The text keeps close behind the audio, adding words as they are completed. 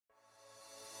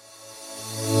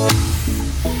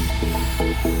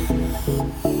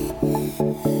Welcome,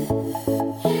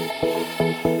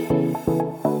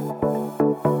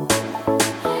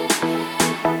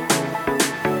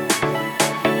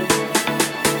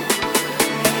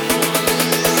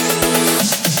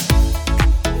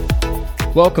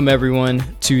 everyone,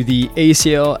 to the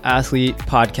ACL Athlete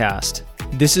Podcast.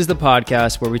 This is the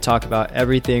podcast where we talk about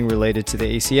everything related to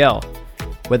the ACL,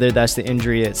 whether that's the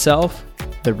injury itself,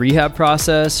 the rehab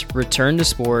process, return to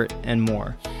sport, and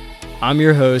more. I'm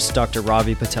your host, Dr.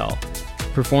 Ravi Patel,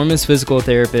 performance physical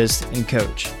therapist and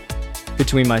coach.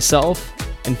 Between myself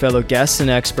and fellow guests and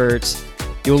experts,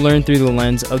 you'll learn through the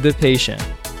lens of the patient,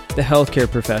 the healthcare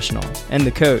professional, and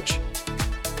the coach.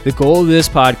 The goal of this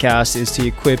podcast is to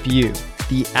equip you,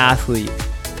 the athlete,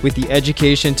 with the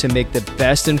education to make the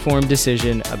best informed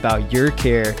decision about your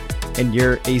care and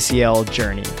your ACL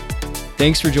journey.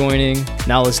 Thanks for joining.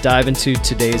 Now let's dive into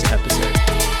today's episode.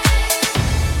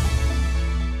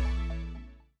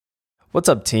 What's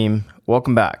up, team?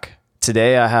 Welcome back.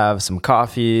 Today I have some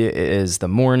coffee. It is the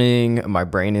morning. My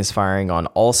brain is firing on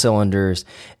all cylinders,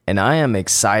 and I am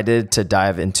excited to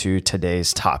dive into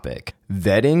today's topic: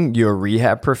 vetting your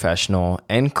rehab professional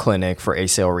and clinic for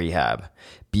ACL rehab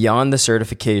beyond the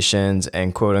certifications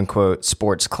and quote unquote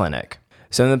sports clinic.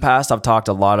 So in the past, I've talked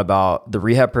a lot about the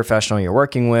rehab professional you're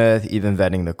working with, even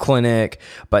vetting the clinic.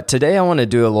 But today I want to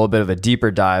do a little bit of a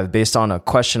deeper dive based on a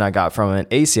question I got from an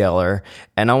ACLer,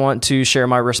 and I want to share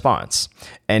my response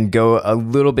and go a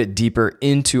little bit deeper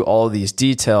into all of these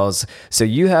details so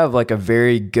you have like a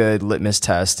very good litmus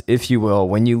test, if you will,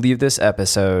 when you leave this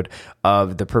episode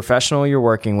of the professional you're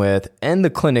working with and the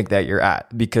clinic that you're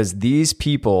at, because these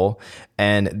people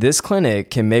and this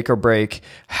clinic can make or break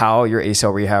how your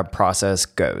ACL rehab process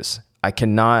goes. I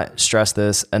cannot stress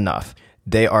this enough.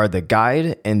 They are the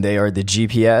guide and they are the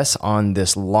GPS on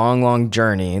this long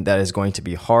journey that is going to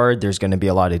be hard. There's going to be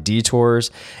a lot of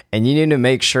detours, and you need to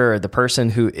make sure the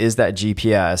person who is that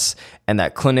GPS and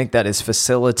that clinic that is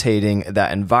facilitating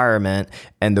that environment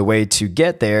and the way to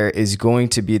get there is going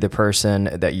to be the person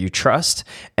that you trust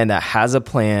and that has a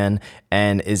plan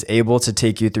and is able to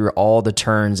take you through all the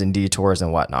turns and detours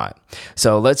and whatnot.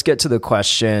 So let's get to the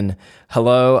question.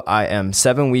 Hello, I am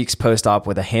 7 weeks post-op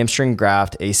with a hamstring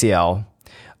graft ACL.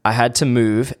 I had to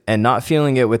move and not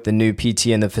feeling it with the new PT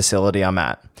in the facility I'm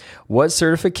at. What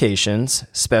certifications,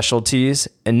 specialties,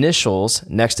 initials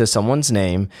next to someone's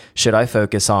name should I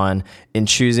focus on in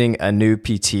choosing a new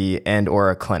PT and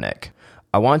or a clinic?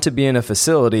 I want to be in a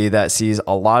facility that sees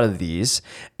a lot of these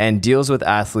and deals with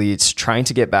athletes trying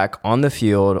to get back on the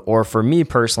field, or for me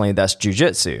personally, that's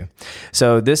jiu-jitsu.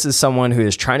 So this is someone who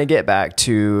is trying to get back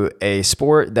to a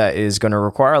sport that is going to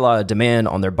require a lot of demand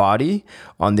on their body,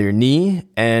 on their knee,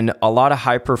 and a lot of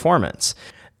high performance.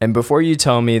 And before you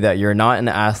tell me that you're not an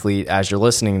athlete as you're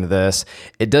listening to this,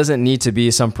 it doesn't need to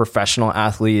be some professional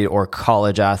athlete or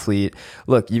college athlete.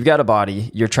 Look, you've got a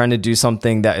body. You're trying to do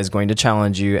something that is going to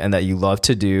challenge you and that you love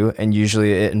to do. And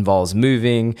usually it involves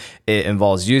moving. It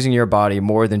involves using your body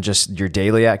more than just your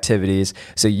daily activities.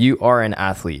 So you are an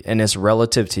athlete, and it's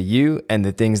relative to you and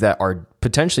the things that are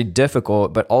potentially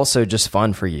difficult, but also just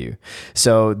fun for you.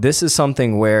 So this is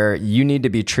something where you need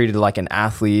to be treated like an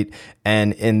athlete.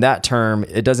 And in that term,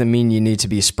 it doesn't mean you need to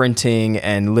be sprinting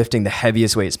and lifting the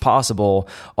heaviest weights possible,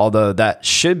 although that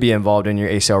should be involved in your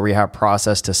ACL rehab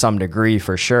process to some degree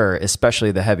for sure,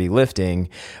 especially the heavy lifting.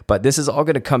 But this is all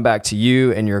going to come back to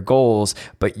you and your goals,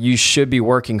 but you should be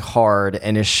working hard,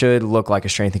 and it should look like a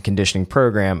strength and conditioning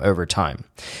program over time.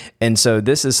 And so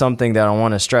this is something that I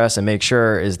want to stress and make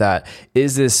sure is that,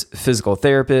 is this physical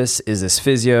therapist? Is this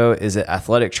physio? Is it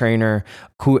athletic trainer?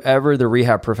 Whoever the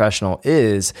rehab professional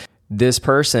is, this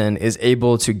person is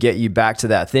able to get you back to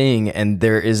that thing, and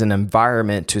there is an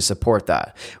environment to support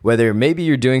that. Whether maybe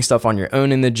you're doing stuff on your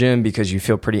own in the gym because you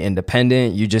feel pretty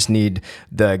independent, you just need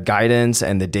the guidance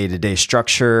and the day-to-day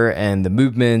structure and the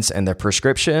movements and the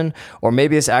prescription, or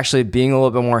maybe it's actually being a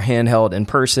little bit more handheld in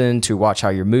person to watch how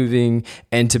you're moving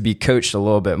and to be coached a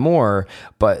little bit more,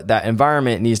 but that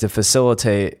environment needs to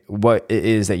facilitate what it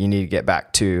is that you need to get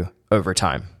back to over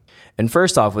time. And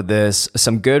first off with this,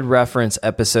 some good reference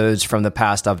episodes from the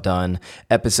past I've done,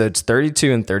 episodes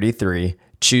 32 and 33,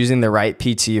 choosing the right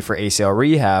PT for ACL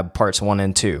rehab, parts 1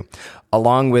 and 2,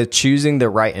 along with choosing the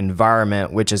right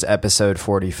environment, which is episode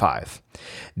 45.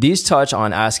 These touch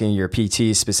on asking your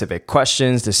PT specific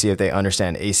questions to see if they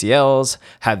understand ACLs,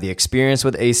 have the experience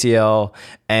with ACL,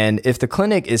 and if the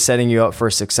clinic is setting you up for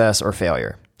success or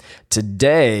failure.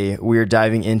 Today, we're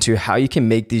diving into how you can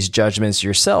make these judgments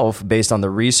yourself based on the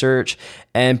research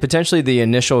and potentially the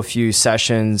initial few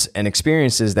sessions and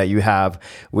experiences that you have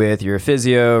with your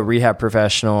physio, rehab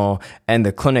professional, and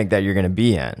the clinic that you're going to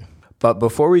be in. But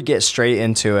before we get straight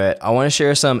into it, I want to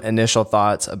share some initial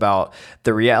thoughts about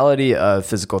the reality of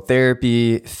physical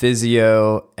therapy,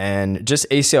 physio, and just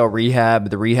ACL rehab,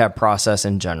 the rehab process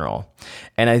in general.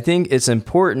 And I think it's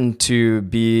important to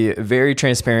be very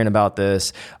transparent about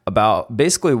this, about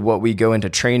basically what we go into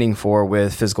training for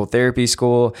with physical therapy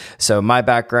school. So my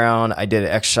background, I did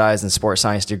an exercise and sports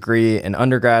science degree in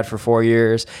undergrad for 4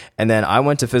 years. And then I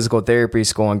went to physical therapy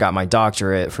school and got my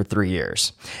doctorate for 3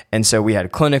 years. And so we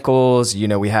had clinicals,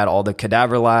 we had all the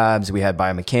cadaver labs, we had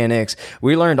biomechanics,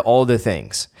 we learned all the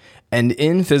things. And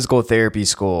in physical therapy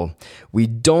school, we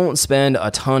don't spend a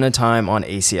ton of time on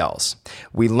ACLs.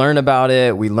 We learn about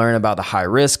it. We learn about the high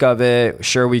risk of it.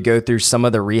 Sure, we go through some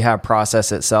of the rehab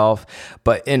process itself,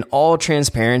 but in all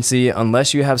transparency,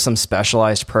 unless you have some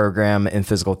specialized program in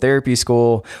physical therapy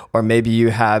school, or maybe you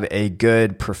have a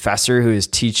good professor who is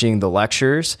teaching the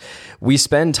lectures, we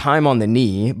spend time on the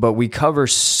knee, but we cover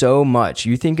so much.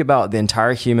 You think about the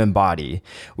entire human body.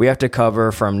 We have to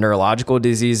cover from neurological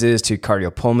diseases to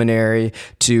cardiopulmonary,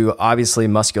 to obviously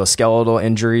musculoskeletal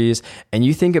injuries. And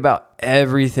you think about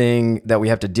everything that we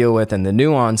have to deal with and the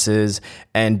nuances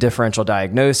and differential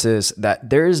diagnosis, that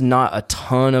there is not a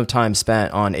ton of time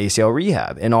spent on ACL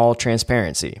rehab in all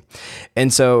transparency.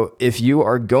 And so if you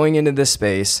are going into this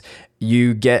space,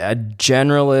 you get a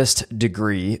generalist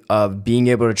degree of being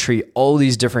able to treat all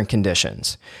these different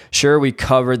conditions. Sure, we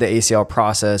covered the ACL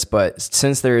process, but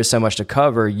since there is so much to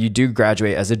cover, you do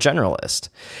graduate as a generalist.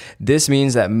 This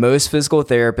means that most physical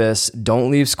therapists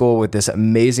don't leave school with this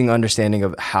amazing understanding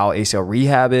of how ACL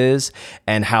rehab is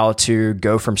and how to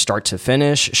go from start to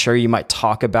finish. Sure, you might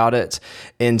talk about it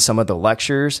in some of the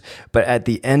lectures, but at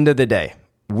the end of the day,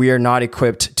 we are not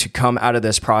equipped to come out of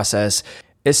this process,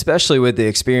 especially with the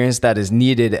experience that is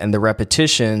needed and the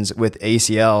repetitions with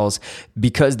ACLs,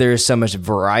 because there is so much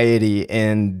variety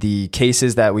in the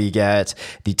cases that we get,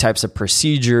 the types of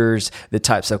procedures, the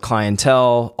types of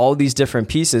clientele, all these different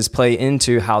pieces play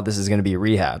into how this is going to be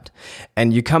rehabbed.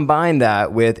 And you combine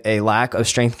that with a lack of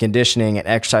strength conditioning and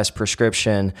exercise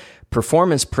prescription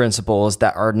performance principles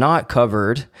that are not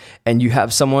covered, and you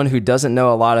have someone who doesn't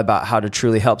know a lot about how to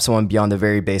truly help someone beyond the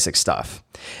very basic stuff.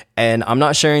 And I'm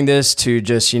not sharing this to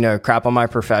just, crap on my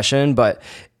profession, but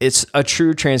it's a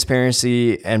true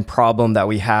transparency and problem that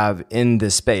we have in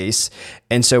this space.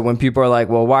 And so when people are like,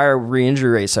 well, why are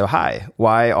re-injury rates so high?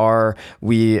 Why are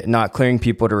we not clearing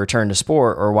people to return to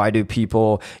sport? Or why do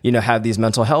people, have these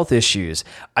mental health issues?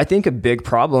 I think a big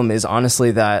problem is honestly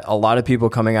that a lot of people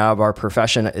coming out of our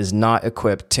profession is not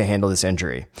equipped to handle this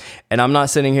injury. And I'm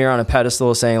not sitting here on a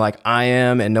pedestal saying like I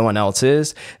am and no one else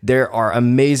is. There are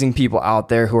amazing people out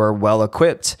there who are well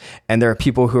equipped, and there are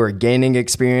people who are gaining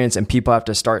experience, and people have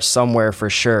to start somewhere for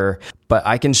sure. But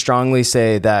I can strongly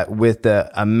say that with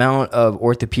the amount of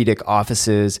orthopedic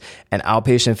offices and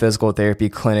outpatient physical therapy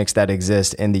clinics that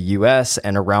exist in the US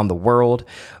and around the world,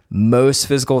 most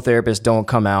physical therapists don't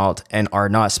come out and are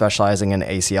not specializing in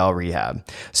ACL rehab.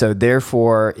 So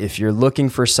therefore, if you're looking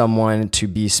for someone to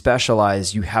be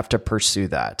specialized, you have to pursue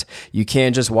that. You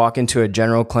can't just walk into a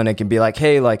general clinic and be like,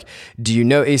 hey, do you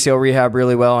know ACL rehab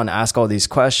really well, and ask all these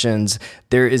questions.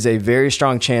 There is a very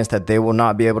strong chance that they will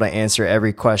not be able to answer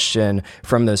every question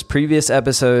from those previous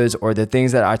episodes or the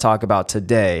things that I talk about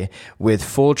today with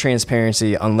full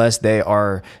transparency, unless they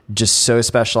are just so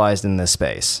specialized in this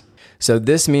space. So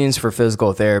this means for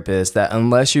physical therapists that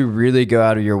unless you really go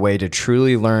out of your way to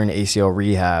truly learn ACL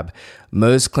rehab,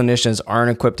 most clinicians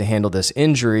aren't equipped to handle this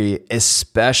injury,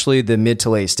 especially the mid to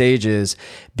late stages,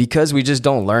 because we just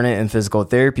don't learn it in physical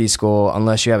therapy school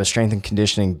unless you have a strength and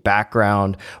conditioning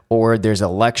background or there's a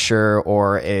lecture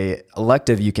or a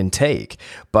elective you can take.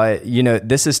 But,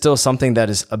 this is still something that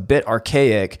is a bit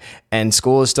archaic, and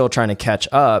school is still trying to catch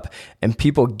up, and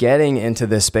people getting into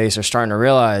this space are starting to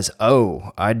realize,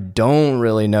 oh, I don't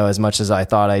really know as much as I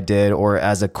thought I did or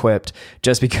as equipped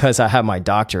just because I have my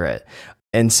doctorate.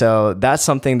 And so that's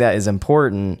something that is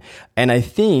important. And I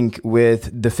think with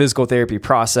the physical therapy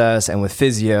process and with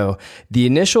physio, the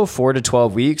initial 4 to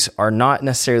 12 weeks are not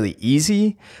necessarily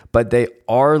easy, but they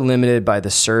are limited by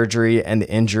the surgery and the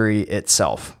injury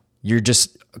itself. You're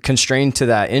just constrained to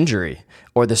that injury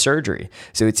or the surgery.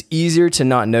 So it's easier to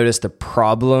not notice the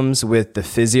problems with the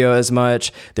physio as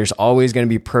much. There's always going to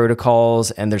be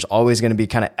protocols, and there's always going to be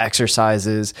kind of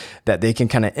exercises that they can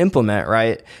kind of implement,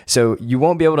 right? So you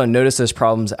won't be able to notice those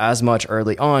problems as much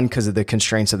early on because of the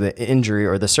constraints of the injury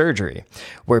or the surgery,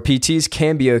 where PTs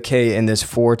can be okay in this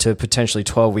 4 to potentially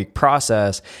 12-week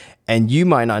process. And you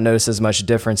might not notice as much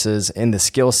differences in the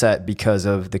skill set because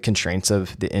of the constraints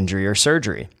of the injury or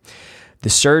surgery. The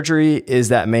surgery is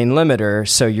that main limiter,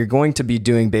 so you're going to be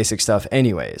doing basic stuff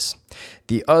anyways.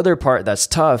 The other part that's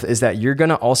tough is that you're going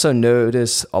to also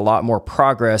notice a lot more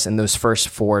progress in those first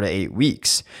 4 to 8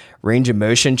 weeks. Range of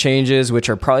motion changes, which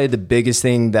are probably the biggest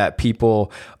thing that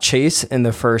people chase in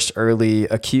the first early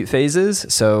acute phases.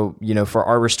 So, for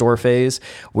our restore phase,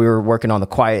 we were working on the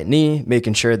quiet knee,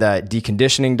 making sure that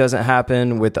deconditioning doesn't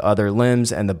happen with the other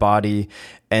limbs and the body.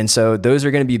 And so those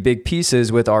are going to be big pieces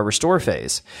with our restore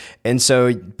phase. And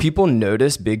so people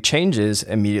notice big changes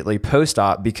immediately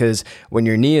post-op because when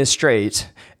your knee is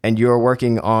straight and you're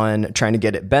working on trying to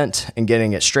get it bent and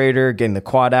getting it straighter, getting the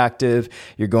quad active,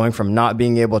 you're going from not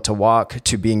being able to walk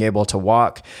to being able to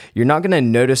walk, you're not going to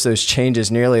notice those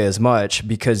changes nearly as much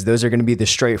because those are going to be the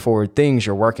straightforward things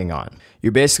you're working on.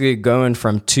 You're basically going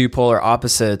from two polar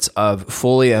opposites of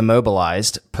fully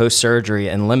immobilized, post-surgery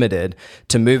and limited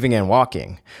to moving and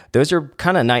walking. Those are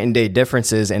kind of night and day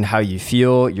differences in how you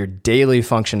feel, your daily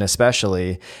function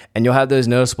especially, and you'll have those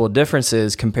noticeable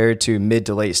differences compared to mid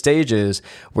to late stages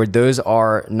where those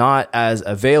are not as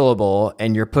available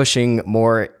and you're pushing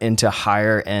more into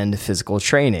higher end physical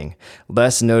training,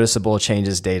 less noticeable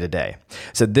changes day to day.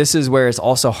 So this is where it's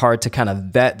also hard to kind of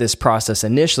vet this process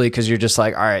initially because you're just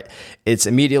like, all right, it's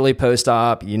immediately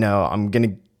post-op, I'm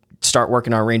going to start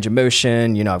working on range of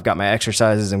motion. I've got my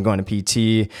exercises. I'm going to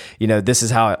PT. This is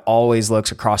how it always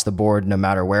looks across the board, no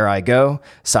matter where I go.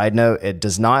 Side note, it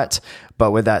does not.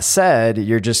 But with that said,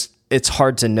 it's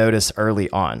hard to notice early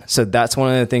on. So that's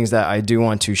one of the things that I do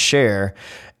want to share.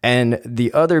 And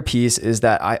the other piece is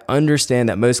that I understand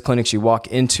that most clinics you walk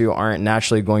into aren't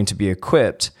naturally going to be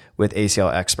equipped with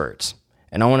ACL experts.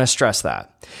 And I want to stress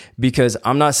that because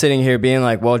I'm not sitting here being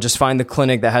like, well, just find the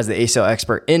clinic that has the ACL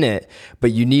expert in it,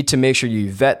 but you need to make sure you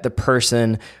vet the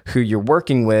person who you're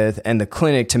working with and the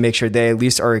clinic to make sure they at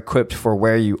least are equipped for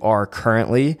where you are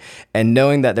currently and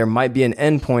knowing that there might be an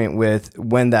endpoint with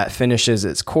when that finishes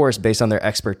its course based on their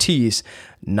expertise,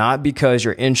 not because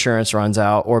your insurance runs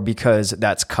out or because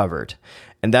that's covered.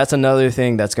 And that's another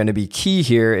thing that's going to be key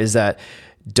here is that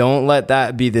don't let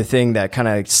that be the thing that kind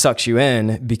of sucks you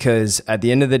in because at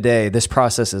the end of the day, this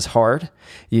process is hard.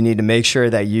 You need to make sure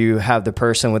that you have the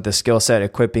person with the skill set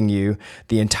equipping you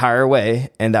the entire way.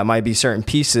 And that might be certain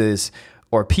pieces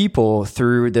or people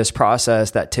through this process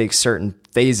that takes certain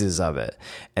phases of it.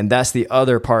 And that's the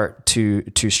other part to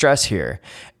stress here.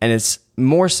 And it's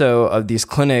more so of these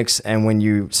clinics. And when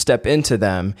you step into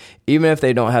them, even if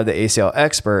they don't have the ACL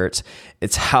experts,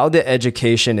 it's how the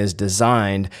education is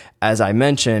designed, as I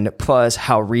mentioned, plus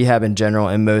how rehab in general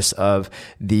and most of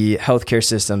the healthcare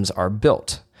systems are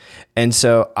built. And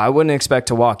so I wouldn't expect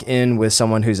to walk in with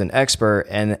someone who's an expert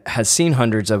and has seen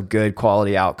hundreds of good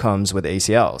quality outcomes with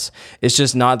ACLs. It's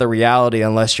just not the reality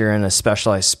unless you're in a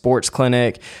specialized sports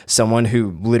clinic, someone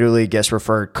who literally gets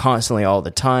referred constantly all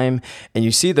the time, and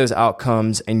you see those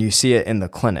outcomes and you see it in the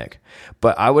clinic.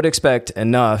 But I would expect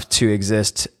enough to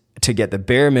exist to get the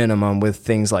bare minimum with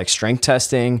things like strength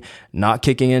testing, not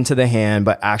kicking into the hand,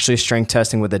 but actually strength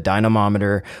testing with a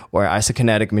dynamometer or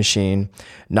isokinetic machine,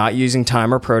 not using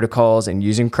timer protocols and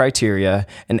using criteria,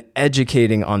 and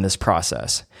educating on this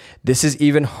process. This is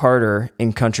even harder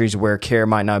in countries where care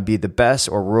might not be the best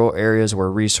or rural areas where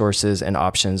resources and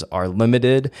options are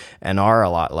limited and are a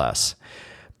lot less.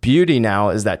 Beauty now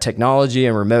is that technology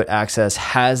and remote access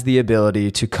has the ability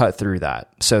to cut through that.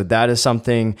 So that is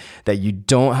something that you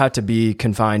don't have to be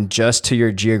confined just to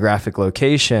your geographic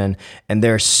location. And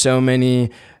there are so many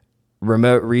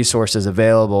remote resources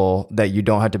available that you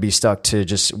don't have to be stuck to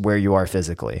just where you are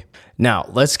physically. Now,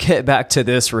 let's get back to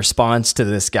this response to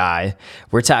this guy.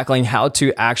 We're tackling how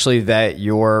to actually vet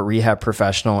your rehab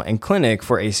professional and clinic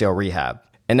for ACL rehab.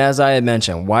 And as I had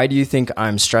mentioned, why do you think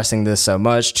I'm stressing this so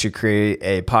much to create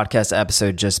a podcast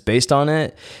episode just based on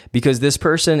it? Because this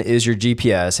person is your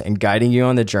GPS and guiding you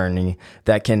on the journey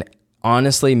that can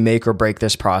honestly make or break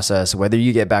this process, whether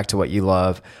you get back to what you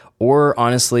love or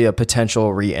honestly a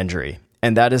potential re-injury.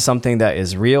 And that is something that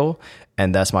is real.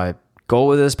 And that's my goal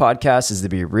with this podcast, is to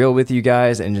be real with you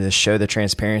guys and to show the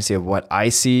transparency of what I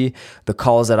see, the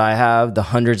calls that I have, the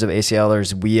hundreds of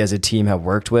ACLers we as a team have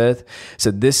worked with.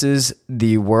 So this is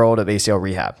the world of ACL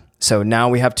rehab. So now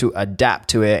we have to adapt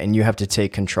to it and you have to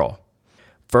take control.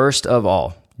 First of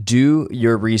all, do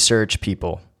your research,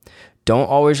 people. Don't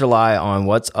always rely on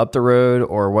what's up the road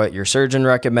or what your surgeon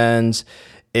recommends.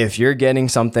 If you're getting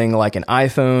something like an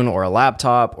iPhone or a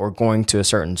laptop or going to a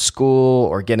certain school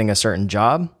or getting a certain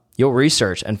job, you'll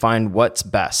research and find what's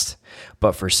best.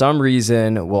 But for some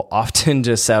reason, we'll often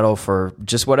just settle for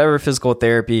just whatever physical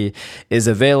therapy is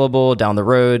available down the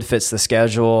road, fits the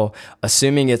schedule,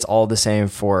 assuming it's all the same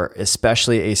for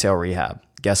especially ACL rehab.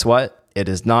 Guess what? It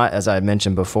is not, as I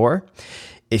mentioned before.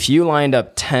 If you lined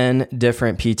up 10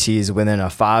 different PTs within a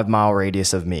 5-mile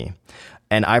radius of me,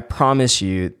 and I promise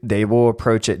you, they will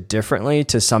approach it differently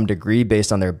to some degree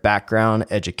based on their background,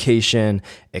 education,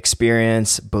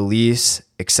 experience, beliefs,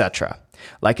 etc.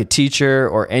 Like a teacher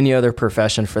or any other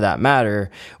profession for that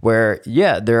matter, where,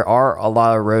 yeah, there are a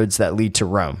lot of roads that lead to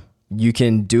Rome. You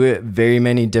can do it very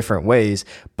many different ways,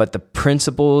 but the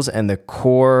principles and the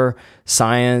core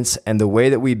science and the way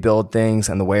that we build things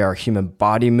and the way our human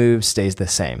body moves stays the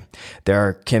same.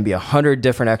 There can be 100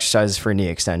 different exercises for knee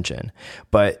extension,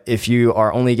 but if you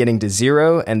are only getting to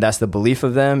 0 and that's the belief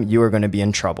of them, you are going to be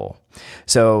in trouble.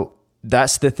 So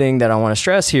that's the thing that I want to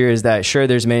stress here is that sure,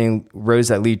 there's many roads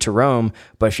that lead to Rome,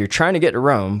 but if you're trying to get to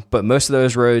Rome, but most of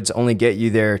those roads only get you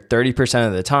there 30%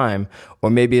 of the time, or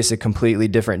maybe it's a completely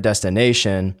different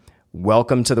destination,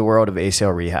 welcome to the world of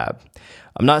ACL rehab.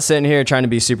 I'm not sitting here trying to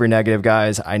be super negative,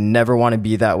 guys. I never want to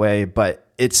be that way, but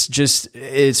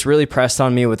it's really pressed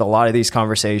on me with a lot of these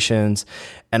conversations.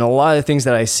 And a lot of the things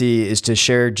that I see is to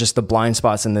share just the blind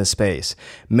spots in this space.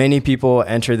 Many people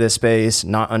enter this space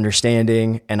not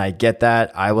understanding, and I get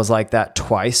that. I was like that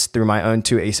twice through my own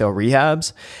 2 ACL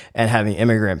rehabs and having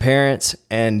immigrant parents.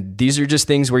 And these are just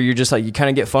things where you're just like, you kind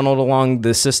of get funneled along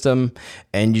the system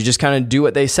and you just kind of do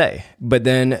what they say. But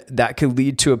then that could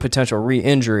lead to a potential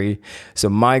re-injury. So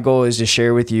my goal is to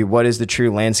share with you what is the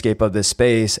true landscape of this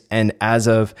space. And as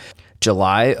of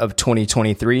July of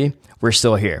 2023, we're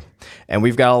still here and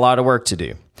we've got a lot of work to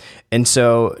do. And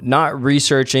so not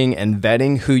researching and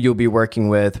vetting who you'll be working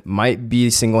with might be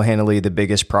single-handedly the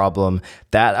biggest problem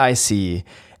that I see.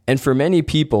 And for many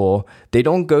people, they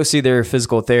don't go see their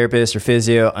physical therapist or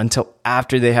physio until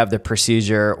after they have the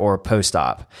procedure or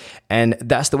post-op. And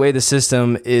that's the way the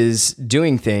system is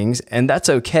doing things. And that's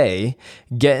okay.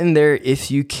 Get in there if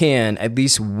you can, at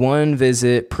least 1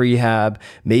 visit prehab,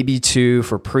 maybe 2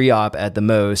 for pre-op at the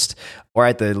most, or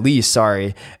at the least,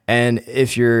 sorry. And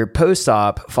if you're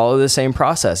post-op, follow the same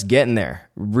process. Get in there,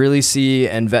 really see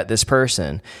and vet this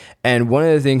person. And one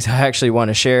of the things I actually want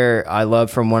to share, I love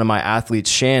from one of my athletes,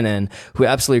 Shannon, who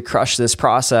absolutely crushed this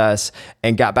process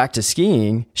and got back to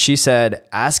skiing. She said,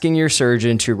 asking your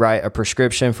surgeon to write a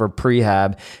prescription for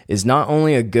prehab is not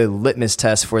only a good litmus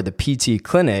test for the PT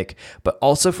clinic, but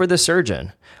also for the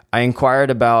surgeon. I inquired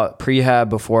about prehab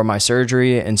before my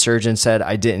surgery and surgeon said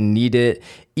I didn't need it,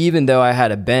 even though I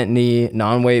had a bent knee,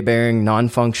 non-weight bearing,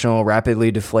 non-functional,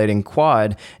 rapidly deflating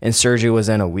quad, and surgery was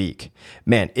in a week.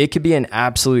 Man, it could be an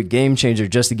absolute game changer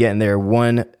just to get in there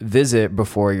 1 visit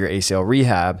before your ACL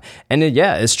rehab. And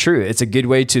yeah, it's true. It's a good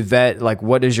way to vet, like,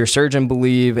 what does your surgeon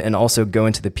believe? And also go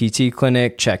into the PT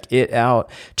clinic, check it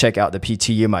out, check out the PT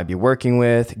you might be working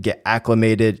with, get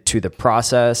acclimated to the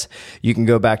process. You can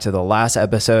go back to the last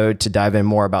episode to dive in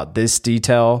more about this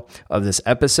detail of this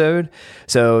episode.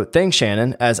 So thanks,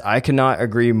 Shannon, as I could not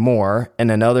agree more.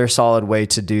 And another solid way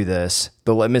to do this,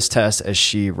 the litmus test as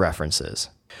she references.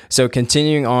 So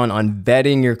continuing on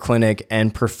vetting your clinic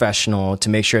and professional to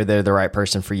make sure they're the right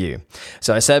person for you.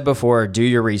 So I said before, do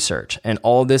your research. And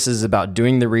all this is about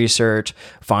doing the research,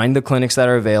 find the clinics that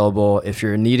are available. If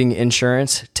you're needing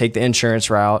insurance, take the insurance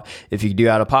route. If you do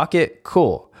out of pocket,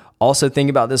 cool. Also think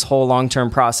about this whole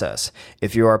long-term process.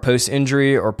 If you are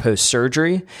post-injury or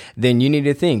post-surgery, then you need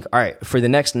to think, all right, for the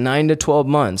next 9 to 12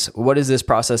 months, what is this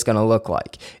process going to look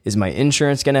like? Is my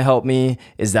insurance going to help me?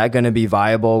 Is that going to be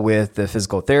viable with the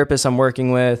physical therapist I'm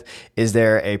working with? Is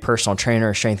there a personal trainer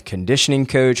or strength conditioning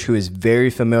coach who is very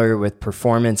familiar with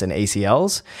performance and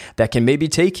ACLs that can maybe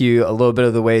take you a little bit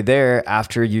of the way there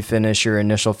after you finish your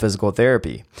initial physical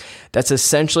therapy? That's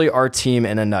essentially our team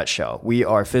in a nutshell. We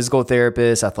are physical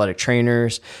therapists, athletic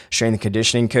trainers, strength and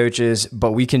conditioning coaches,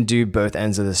 but we can do both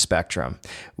ends of the spectrum.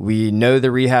 We know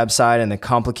the rehab side and the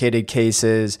complicated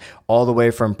cases all the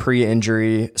way from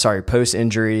post-injury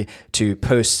to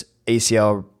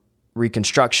post-ACL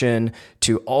reconstruction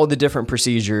to all the different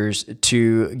procedures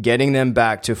to getting them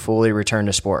back to fully return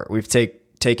to sport. We've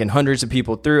taken hundreds of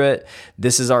people through it.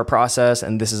 This is our process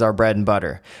and this is our bread and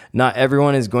butter. Not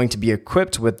everyone is going to be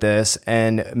equipped with this,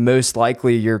 and most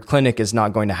likely your clinic is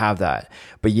not going to have that.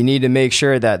 But you need to make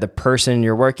sure that the person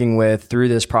you're working with through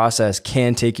this process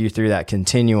can take you through that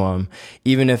continuum,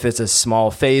 even if it's a small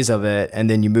phase of it, and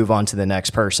then you move on to the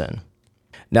next person.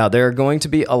 Now, there are going to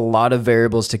be a lot of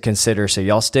variables to consider, so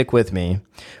y'all stick with me.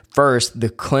 First, the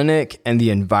clinic and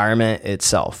the environment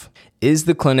itself. Is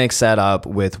the clinic set up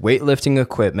with weightlifting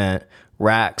equipment,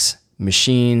 racks,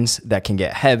 machines that can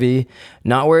get heavy,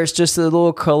 not where it's just the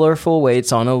little colorful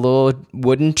weights on a little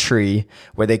wooden tree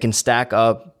where they can stack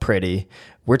up pretty.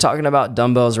 We're talking about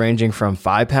dumbbells ranging from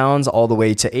 5 pounds all the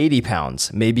way to 80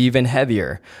 pounds, maybe even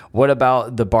heavier. What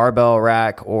about the barbell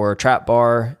rack or trap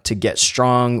bar? To get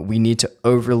strong, we need to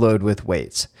overload with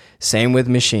weights. Same with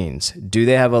machines. Do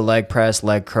they have a leg press,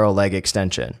 leg curl, leg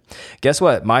extension? Guess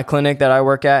what? My clinic that I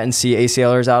work at and see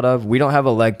ACLers out of, we don't have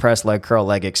a leg press, leg curl,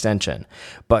 leg extension.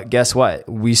 But guess what?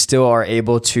 We still are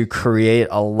able to create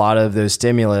a lot of those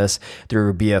stimulus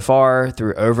through BFR,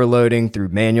 through overloading, through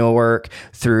manual work,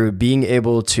 through being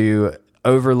able to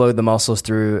overload the muscles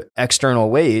through external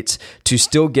weights to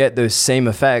still get those same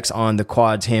effects on the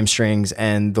quads, hamstrings,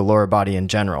 and the lower body in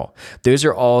general. Those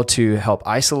are all to help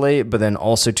isolate, but then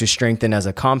also to strengthen as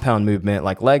a compound movement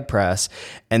like leg press.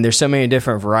 And there's so many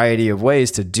different variety of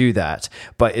ways to do that.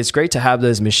 But it's great to have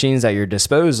those machines at your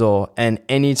disposal. And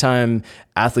anytime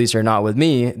athletes are not with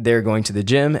me, they're going to the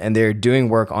gym and they're doing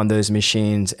work on those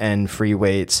machines and free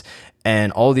weights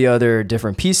and all the other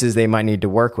different pieces they might need to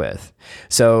work with.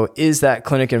 So is that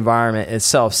clinic environment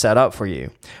itself set up for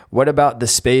you? What about the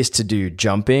space to do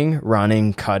jumping,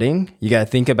 running, cutting? You got to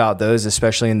think about those,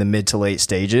 especially in the mid to late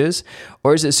stages.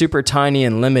 Or is it super tiny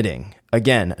and limiting?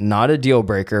 Again, not a deal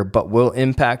breaker, but will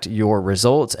impact your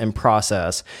results and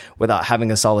process without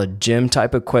having a solid gym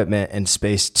type equipment and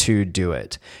space to do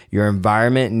it. Your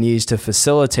environment needs to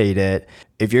facilitate it.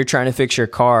 If you're trying to fix your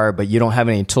car, but you don't have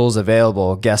any tools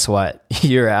available, guess what?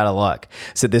 You're out of luck.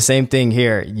 So the same thing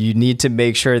here. You need to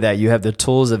make sure that you have the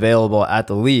tools available at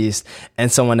the least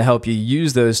and someone to help you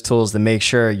use those tools to make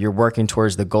sure you're working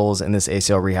towards the goals in this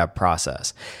ACL rehab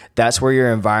process. That's where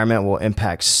your environment will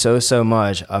impact so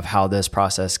much of how this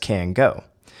process can go.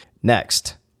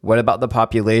 Next, what about the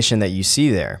population that you see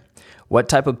there? What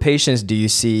type of patients do you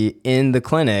see in the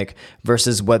clinic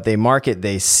versus what they market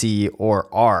they see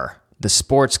or are? The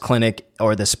sports clinic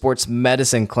or the sports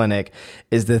medicine clinic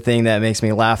is the thing that makes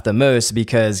me laugh the most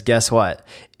because guess what?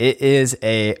 It is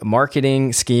a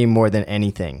marketing scheme more than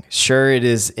anything. Sure, it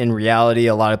is in reality,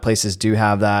 a lot of places do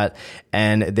have that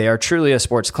and they are truly a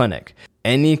sports clinic.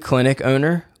 Any clinic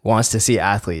owner wants to see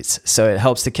athletes. So it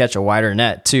helps to catch a wider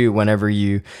net too whenever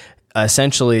you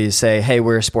essentially say, hey,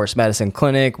 we're a sports medicine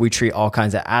clinic. We treat all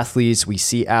kinds of athletes. We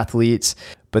see athletes.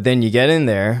 But then you get in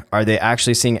there, are they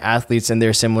actually seeing athletes in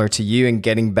there similar to you and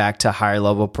getting back to higher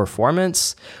level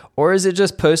performance? Or is it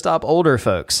just post-op older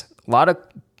folks? A lot of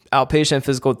outpatient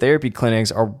physical therapy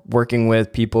clinics are working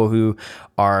with people who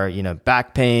are,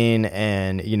 back pain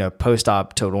and,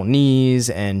 post-op total knees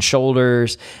and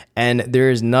shoulders. And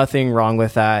there is nothing wrong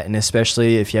with that. And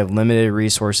especially if you have limited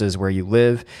resources where you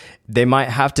live, they might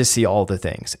have to see all the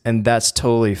things. And that's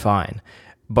totally fine.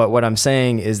 But what I'm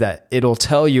saying is that it'll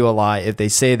tell you a lot if they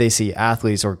say they see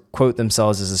athletes or quote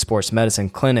themselves as a sports medicine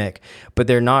clinic, but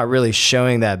they're not really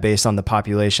showing that based on the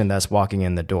population that's walking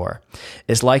in the door.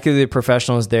 It's likely the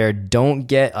professionals there don't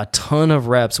get a ton of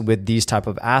reps with these type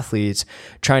of athletes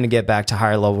trying to get back to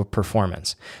higher level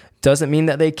performance. Doesn't mean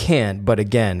that they can't, but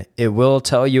again, it will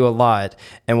tell you a lot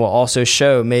and will also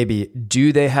show maybe,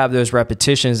 do they have those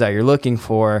repetitions that you're looking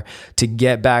for to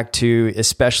get back to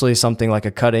especially something like a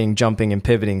cutting, jumping, and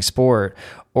pivoting sport?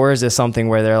 Or is it something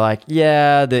where they're like,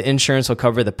 yeah, the insurance will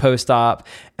cover the post-op,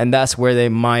 and that's where they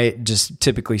might just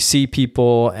typically see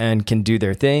people and can do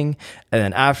their thing. And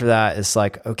then after that, it's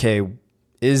like, okay,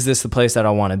 is this the place that I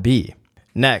want to be?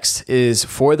 Next is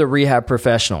for the rehab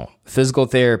professional, physical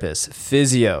therapist,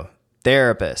 physio,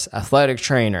 therapist, athletic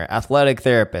trainer, athletic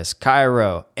therapist,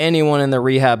 chiro, anyone in the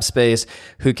rehab space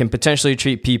who can potentially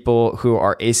treat people who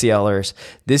are ACLers.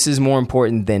 This is more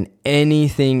important than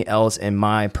anything else in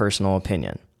my personal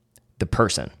opinion. The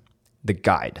person, the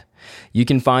guide. You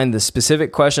can find the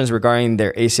specific questions regarding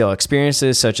their ACL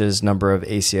experiences, such as number of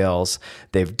ACLs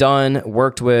they've done,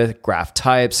 worked with, graft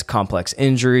types, complex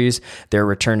injuries, their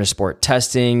return to sport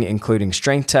testing, including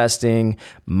strength testing,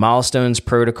 milestones,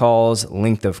 protocols,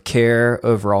 length of care,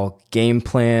 overall game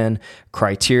plan,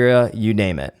 criteria, you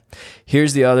name it.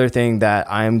 Here's the other thing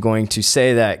that I'm going to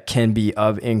say that can be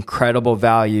of incredible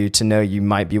value to know you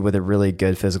might be with a really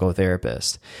good physical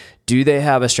therapist. Do they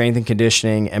have a strength and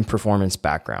conditioning and performance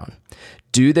background?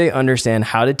 Do they understand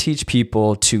how to teach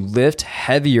people to lift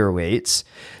heavier weights,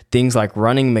 things like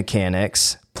running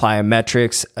mechanics,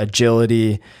 plyometrics,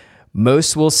 agility?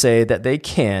 Most will say that they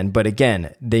can, but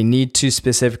again, they need to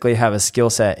specifically have a skill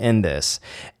set in this.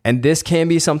 And this can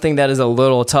be something that is a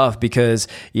little tough because,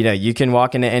 you can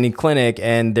walk into any clinic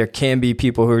and there can be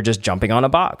people who are just jumping on a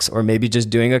box or maybe just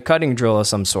doing a cutting drill of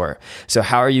some sort. So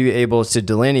how are you able to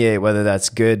delineate whether that's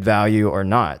good value or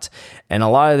not? And a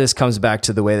lot of this comes back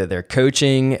to the way that they're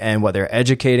coaching and what they're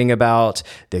educating about,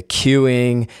 the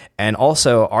cueing, and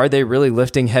also, are they really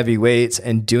lifting heavy weights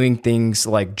and doing things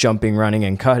like jumping, running,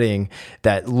 and cutting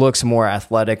that looks more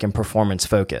athletic and performance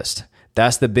focused?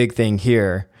 That's the big thing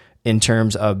here in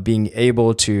terms of being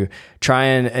able to try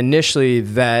and initially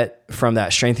vet from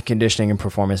that strength and conditioning and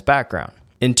performance background.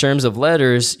 In terms of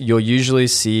letters, you'll usually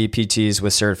see PTs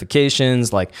with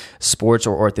certifications like sports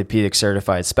or orthopedic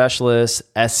certified specialists,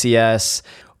 SCS,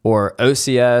 or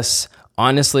OCS.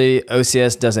 Honestly,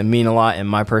 OCS doesn't mean a lot in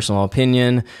my personal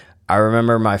opinion. I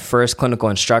remember my first clinical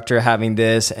instructor having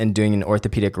this and doing an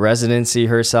orthopedic residency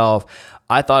herself.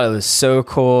 I thought it was so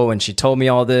cool when she told me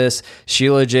all this. She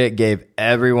legit gave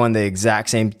everyone the exact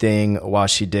same thing while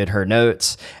she did her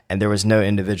notes, and there was no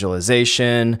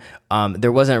individualization.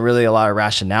 There wasn't really a lot of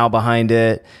rationale behind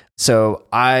it. So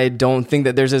I don't think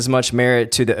that there's as much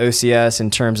merit to the OCS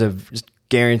in terms of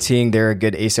guaranteeing they're a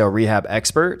good ACL rehab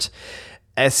expert.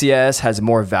 SCS has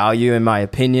more value, in my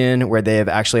opinion, where they have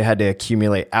actually had to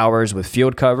accumulate hours with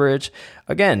field coverage.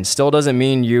 Again, still doesn't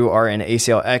mean you are an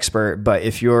ACL expert, but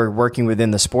if you're working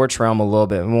within the sports realm a little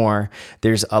bit more,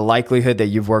 there's a likelihood that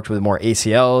you've worked with more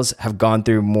ACLs, have gone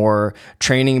through more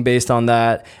training based on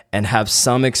that, and have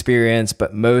some experience,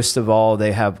 but most of all,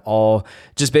 they have all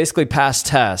just basically passed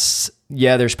tests.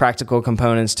 Yeah, there's practical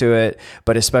components to it,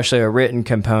 but especially a written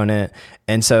component.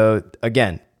 And so,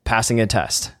 again, passing a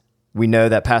test. We know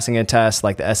that passing a test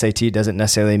like the SAT doesn't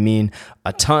necessarily mean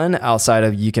a ton outside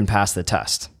of you can pass the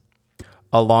test.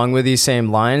 Along with these same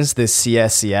lines, the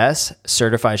CSCS,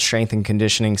 Certified Strength and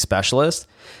Conditioning Specialist,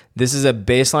 this is a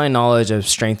baseline knowledge of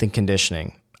strength and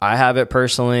conditioning. I have it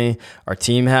personally, our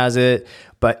team has it,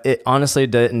 but it honestly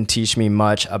didn't teach me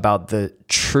much about the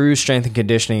true strength and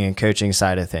conditioning and coaching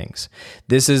side of things.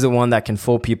 This is the one that can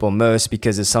fool people most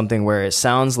because it's something where it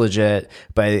sounds legit,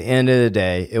 but at the end of the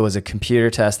day, it was a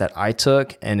computer test that I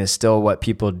took and is still what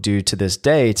people do to this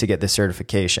day to get the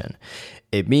certification.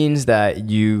 It means that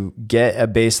you get a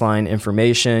baseline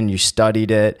information, you studied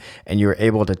it, and you were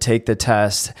able to take the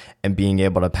test and being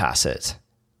able to pass it.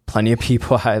 Plenty of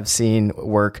people I've seen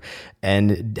work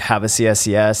and have a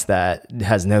CSCS that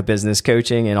has no business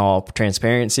coaching in all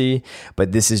transparency,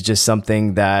 but this is just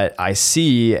something that I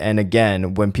see. And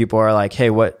again, when people are like, hey,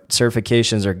 what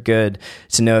certifications are good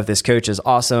to know if this coach is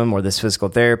awesome or this physical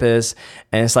therapist?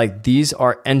 And it's like, these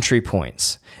are entry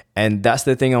points. And that's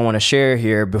the thing I want to share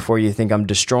here before you think I'm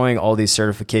destroying all these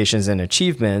certifications and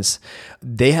achievements.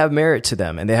 They have merit to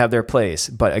them and they have their place.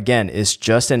 But again, it's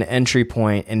just an entry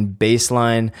point and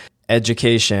baseline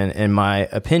education, in my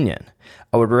opinion.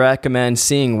 I would recommend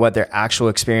seeing what their actual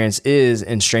experience is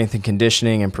in strength and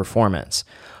conditioning and performance.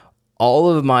 All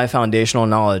of my foundational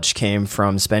knowledge came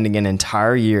from spending an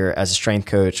entire year as a strength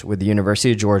coach with the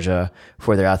University of Georgia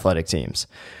for their athletic teams.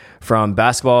 From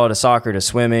basketball to soccer to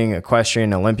swimming,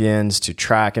 equestrian, Olympians to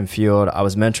track and field, I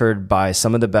was mentored by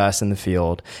some of the best in the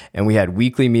field, and we had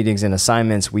weekly meetings and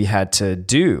assignments we had to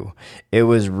do. It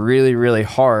was really, really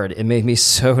hard. It made me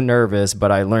so nervous,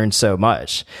 but I learned so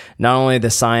much. Not only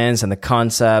the science and the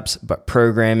concepts, but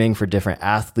programming for different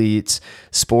athletes,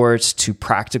 sports to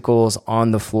practicals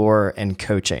on the floor and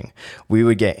coaching. We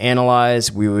would get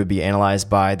analyzed. We would be analyzed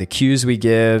by the cues we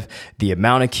give, the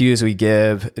amount of cues we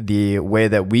give, the way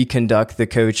that we conduct the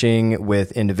coaching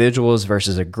with individuals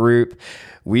versus a group.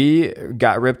 We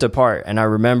got ripped apart. And I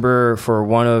remember for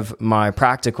one of my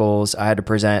practicals, I had to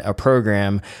present a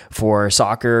program for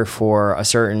soccer for a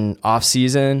certain off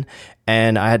season.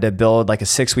 And I had to build like a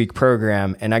 6-week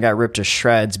program, and I got ripped to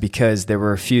shreds because there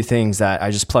were a few things that I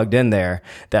just plugged in there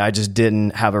that I just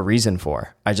didn't have a reason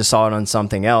for. I just saw it on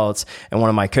something else, and one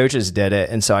of my coaches did it,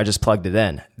 and so I just plugged it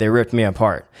in. They ripped me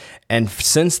apart. And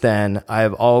since then,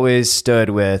 I've always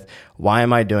stood with, why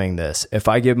am I doing this? If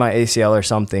I give my ACL or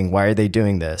something, why are they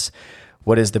doing this?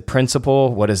 What is the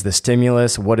principle? What is the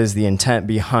stimulus? What is the intent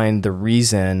behind the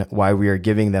reason why we are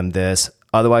giving them this?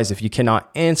 Otherwise, if you cannot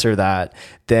answer that,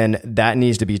 then that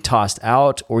needs to be tossed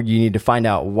out, or you need to find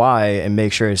out why and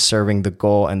make sure it's serving the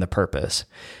goal and the purpose.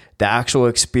 The actual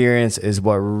experience is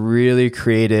what really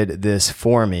created this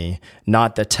for me,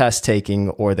 not the test taking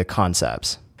or the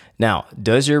concepts. Now,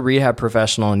 does your rehab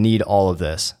professional need all of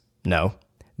this? No.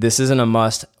 This isn't a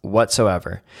must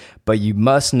whatsoever, but you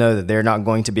must know that they're not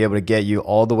going to be able to get you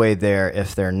all the way there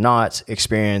if they're not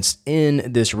experienced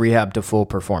in this rehab to full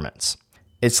performance.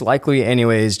 It's likely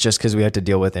anyways, just because we have to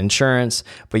deal with insurance,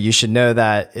 but you should know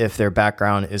that if their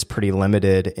background is pretty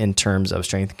limited in terms of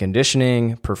strength and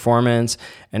conditioning, performance,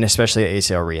 and especially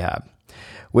ACL rehab.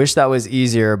 Wish that was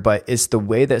easier, but it's the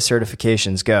way that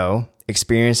certifications go.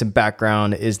 Experience and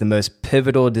background is the most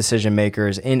pivotal decision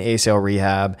makers in ACL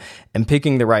rehab and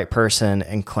picking the right person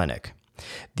and clinic.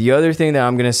 The other thing that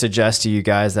I'm going to suggest to you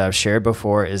guys that I've shared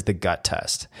before is the gut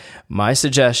test. My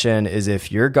suggestion is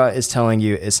if your gut is telling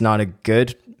you it's not a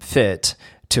good fit,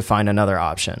 to find another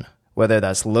option, whether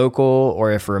that's local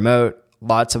or if remote.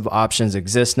 Lots of options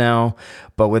exist now.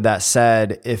 But with that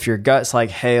said, if your gut's like,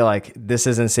 hey, like this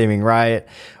isn't seeming right,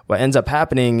 what ends up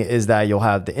happening is that you'll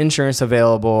have the insurance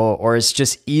available, or it's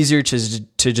just easier to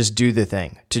just do the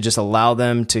thing, to just allow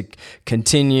them to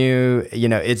continue.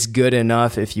 It's good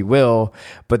enough, if you will,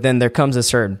 but then there comes a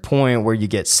certain point where you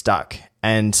get stuck.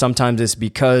 And sometimes it's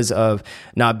because of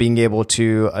not being able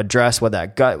to address what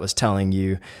that gut was telling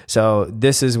you. So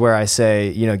this is where I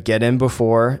say, get in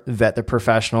before, vet the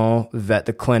professional, vet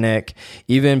the clinic,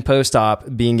 even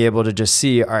post-op, being able to just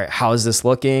see, all right, how is this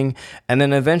looking? And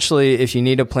then eventually, if you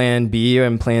need a plan B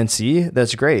and plan C,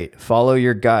 that's great. Follow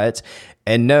your gut.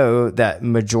 And know that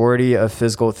majority of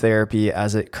physical therapy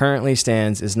as it currently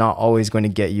stands is not always going to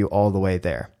get you all the way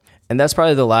there. And that's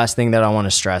probably the last thing that I want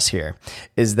to stress here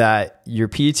is that your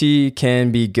PT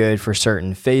can be good for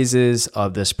certain phases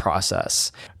of this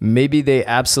process. Maybe they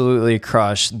absolutely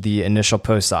crush the initial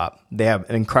post-op. They have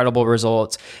incredible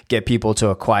results, get people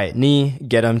to a quiet knee,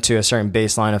 get them to a certain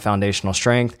baseline of foundational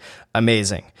strength.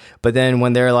 Amazing. But then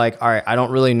when they're like, all right, I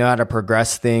don't really know how to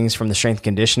progress things from the strength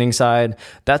conditioning side,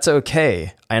 that's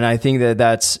okay. And I think that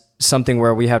that's something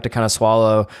where we have to kind of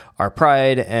swallow our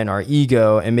pride and our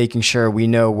ego and making sure we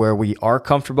know where we are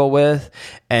comfortable with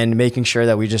and making sure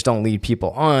that we just don't lead people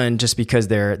on just because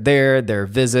they're there, their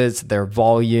visits, their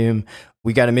volume.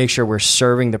 We got to make sure we're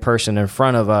serving the person in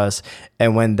front of us.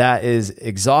 And when that is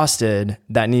exhausted,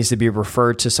 that needs to be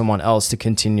referred to someone else to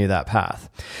continue that path.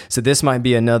 So this might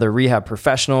be another rehab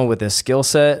professional with a skill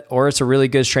set, or it's a really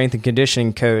good strength and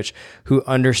conditioning coach who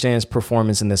understands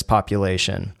performance in this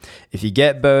population. If you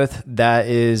get both, that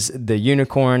is the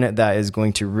unicorn that is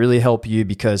going to really help you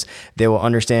because they will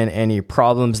understand any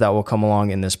problems that will come along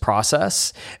in this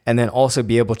process and then also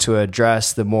be able to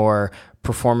address the more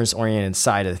performance-oriented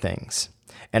side of things.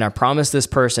 And I promise this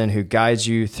person who guides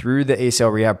you through the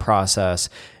ACL rehab process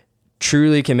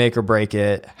truly can make or break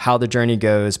it, how the journey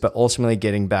goes, but ultimately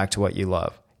getting back to what you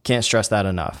love. Can't stress that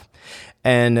enough.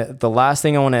 And the last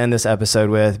thing I want to end this episode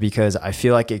with, because I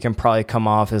feel like it can probably come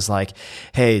off as like,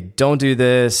 hey, don't do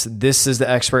this. This is the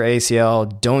expert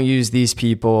ACL. Don't use these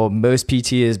people. Most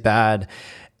PT is bad.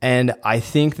 And I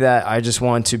think that I just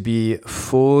want to be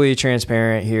fully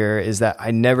transparent here is that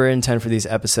I never intend for these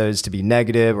episodes to be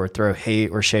negative or throw hate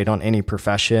or shade on any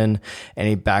profession,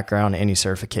 any background, any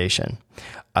certification.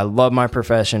 I love my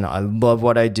profession. I love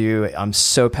what I do. I'm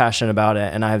so passionate about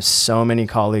it. And I have so many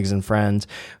colleagues and friends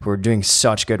who are doing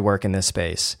such good work in this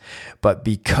space. But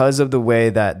because of the way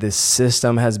that this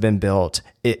system has been built,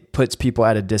 it puts people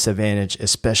at a disadvantage,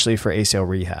 especially for ACL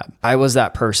rehab. I was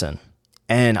that person.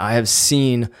 And I have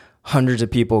seen hundreds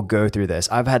of people go through this.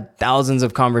 I've had thousands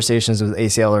of conversations with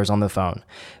ACLers on the phone,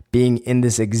 being in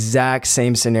this exact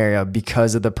same scenario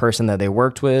because of the person that they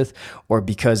worked with, or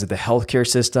because of the healthcare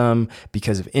system,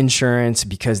 because of insurance,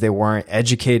 because they weren't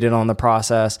educated on the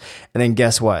process. And then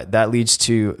guess what? That leads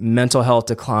to mental health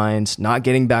declines, not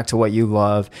getting back to what you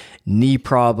love, knee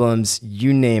problems,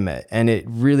 you name it. And it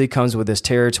really comes with this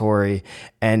territory,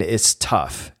 and it's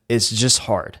tough. It's just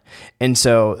hard. And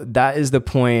so that is the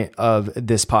point of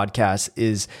this podcast,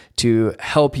 is to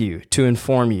help you, to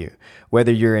inform you,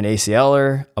 whether you're an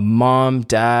ACLer, a mom,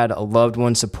 dad, a loved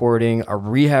one supporting, a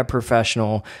rehab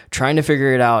professional, trying to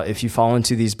figure it out if you fall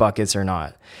into these buckets or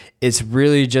not. It's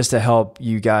really just to help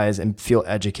you guys and feel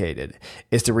educated.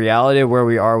 It's the reality of where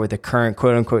we are with the current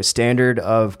quote unquote standard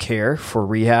of care for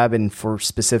rehab and for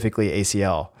specifically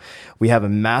ACL. We have a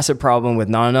massive problem with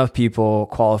not enough people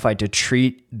qualified to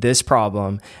treat this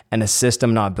problem and a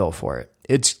system not built for it.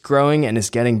 It's growing and it's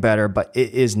getting better, but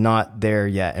it is not there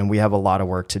yet. And we have a lot of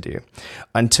work to do.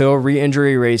 Until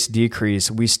re-injury rates decrease,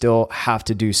 we still have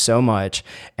to do so much.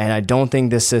 And I don't think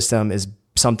this system is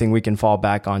something we can fall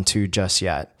back onto just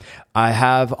yet. I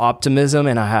have optimism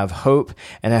and I have hope,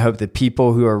 and I hope the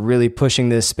people who are really pushing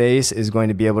this space is going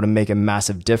to be able to make a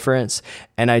massive difference.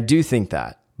 And I do think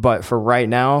that. But for right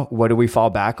now, what do we fall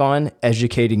back on?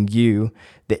 Educating you,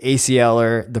 the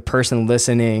ACLer, the person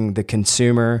listening, the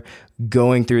consumer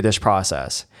going through this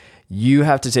process. You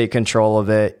have to take control of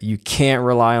it. You can't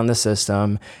rely on the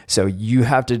system. So you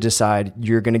have to decide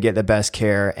you're going to get the best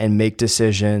care and make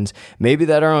decisions, maybe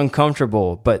that are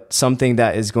uncomfortable, but something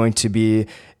that is going to be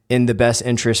in the best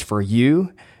interest for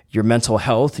you, your mental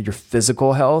health, your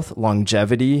physical health,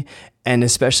 longevity, and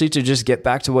especially to just get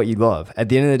back to what you love. At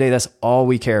the end of the day, that's all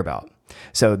we care about.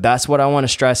 So that's what I want to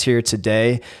stress here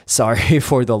today. Sorry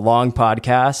for the long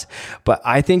podcast, but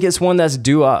I think it's one that's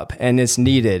due up and it's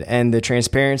needed, and the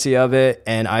transparency of it.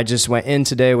 And I just went in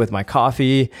today with my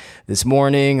coffee this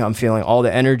morning. I'm feeling all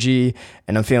the energy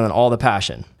and I'm feeling all the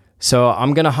passion. So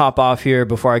I'm going to hop off here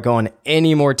before I go on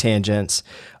any more tangents.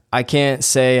 I can't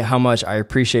say how much I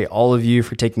appreciate all of you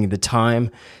for taking the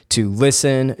time to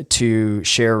listen, to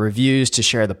share reviews, to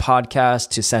share the podcast,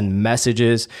 to send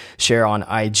messages, share on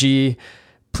IG.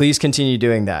 Please continue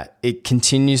doing that. It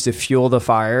continues to fuel the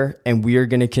fire, and we are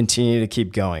going to continue to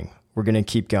keep going. We're going to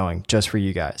keep going just for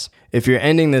you guys. If you're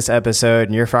ending this episode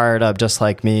and you're fired up just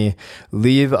like me,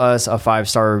 leave us a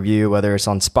 5-star review, whether it's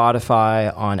on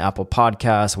Spotify, on Apple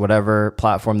Podcasts, whatever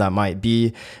platform that might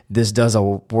be. This does a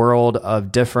world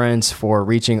of difference for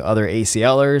reaching other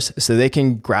ACLers so they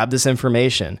can grab this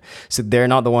information. So they're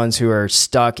not the ones who are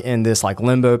stuck in this like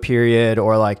limbo period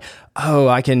or like, oh,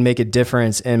 I can make a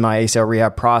difference in my ACL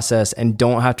rehab process and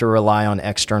don't have to rely on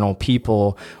external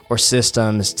people or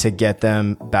systems to get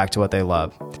them back to what they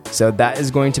love. So that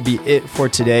is going to be it for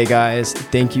today, guys.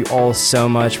 Thank you all so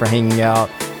much for hanging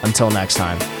out. Until next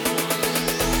time.